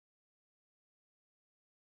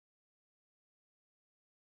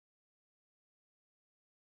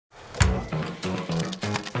Hello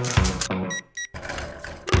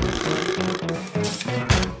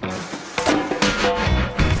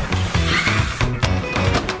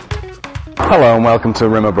and welcome to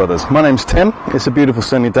Rimmer Brothers. My name's Tim. It's a beautiful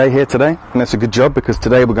sunny day here today, and it's a good job because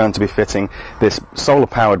today we're going to be fitting this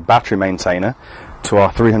solar-powered battery maintainer to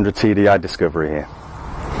our 300 TDI Discovery here.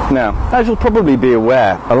 Now, as you'll probably be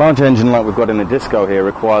aware, a large engine like we've got in the Disco here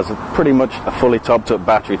requires pretty much a fully topped-up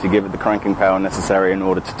battery to give it the cranking power necessary in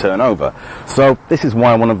order to turn over. So this is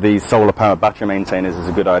why one of these solar-powered battery maintainers is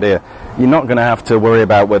a good idea. You're not going to have to worry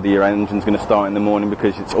about whether your engine's going to start in the morning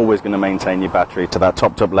because it's always going to maintain your battery to that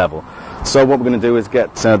topped-up level. So what we're going to do is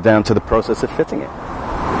get down to the process of fitting it.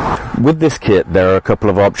 With this kit, there are a couple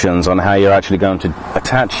of options on how you're actually going to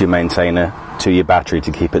attach your maintainer to your battery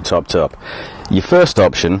to keep it topped up. Your first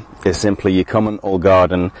option is simply your common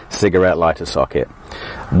all-garden cigarette lighter socket.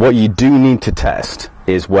 What you do need to test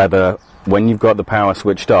is whether, when you've got the power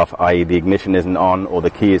switched off, i.e. the ignition isn't on or the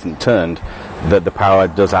key isn't turned, that the power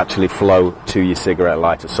does actually flow to your cigarette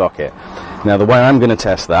lighter socket. Now, the way I'm going to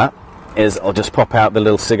test that is I'll just pop out the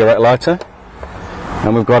little cigarette lighter,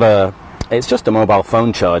 and we've got it's just a mobile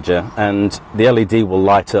phone charger, and the LED will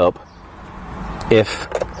light up if,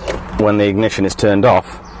 when the ignition is turned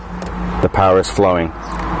off, the power is flowing.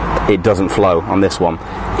 It doesn't flow on this one.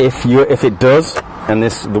 If it does, and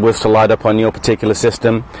this was to light up on your particular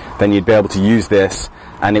system, then you'd be able to use this,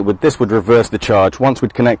 and this would reverse the charge. Once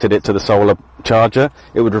we'd connected it to the solar charger,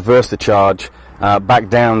 it would reverse the charge back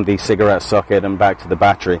down the cigarette socket and back to the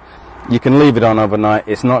battery. You can leave it on overnight.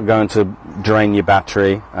 It's not going to drain your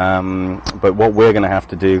battery, but what we're going to have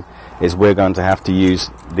to do is we're going to have to use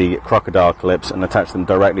the crocodile clips and attach them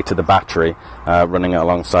directly to the battery, running it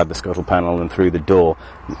alongside the scuttle panel and through the door.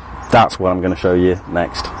 That's what I'm going to show you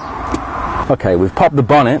next. Okay, we've popped the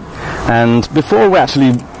bonnet, and before we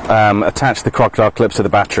actually attach the crocodile clips to the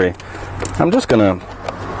battery, I'm just going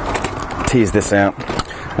to tease this out.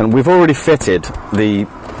 And we've already fitted the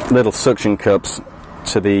little suction cups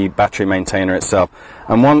to the battery maintainer itself,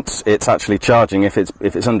 and once it's actually charging, if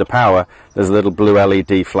it's under power, there's a little blue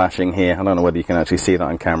LED flashing here. I don't know whether you can actually see that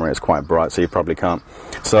on camera. It's quite bright, so you probably can't.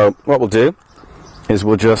 So what we'll do is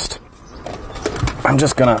I'm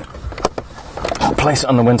just gonna place it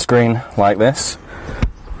on the windscreen like this,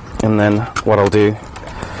 and then what I'll do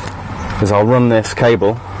is I'll run this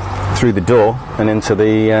cable through the door and into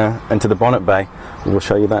the bonnet bay. We'll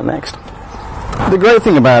show you that next. The great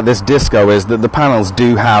thing about this Disco is that the panels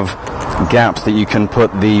do have gaps that you can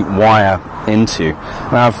put the wire into.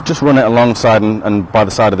 Now, I've just run it alongside and by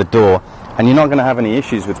the side of the door, and you're not going to have any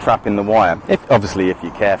issues with trapping the wire, obviously if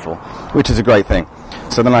you're careful, which is a great thing.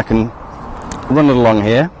 So then I can run it along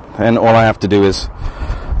here, and all I have to do is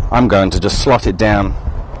I'm going to just slot it down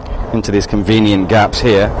into these convenient gaps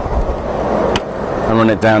here and run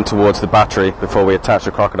it down towards the battery before we attach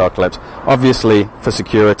the crocodile clips. Obviously, for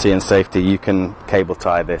security and safety, you can cable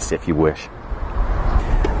tie this if you wish.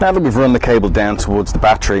 Now that we've run the cable down towards the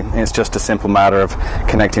battery, it's just a simple matter of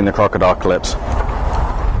connecting the crocodile clips.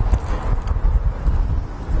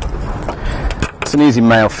 It's an easy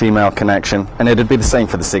male-female connection, and it'd be the same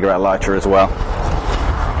for the cigarette lighter as well.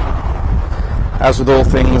 As with all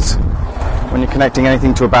things, when you're connecting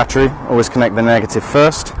anything to a battery, always connect the negative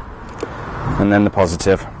first, and then the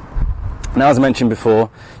positive. Now, as I mentioned before,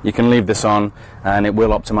 you can leave this on and it will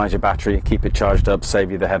optimize your battery, keep it charged up,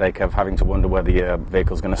 save you the headache of having to wonder whether your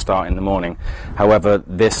vehicle's going to start in the morning. However,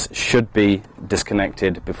 this should be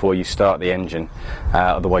disconnected before you start the engine,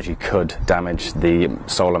 otherwise you could damage the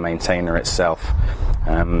solar maintainer itself.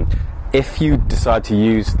 If you decide to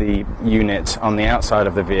use the unit on the outside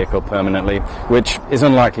of the vehicle permanently, which is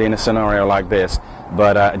unlikely in a scenario like this,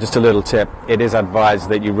 but just a little tip, it is advised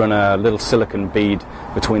that you run a little silicone bead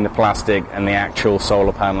between the plastic and the actual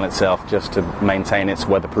solar panel itself, just to maintain its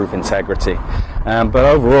weatherproof integrity. But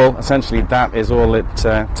overall, essentially that is all it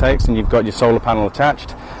takes, and you've got your solar panel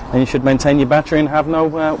attached, and you should maintain your battery and have no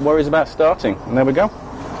worries about starting. And there we go.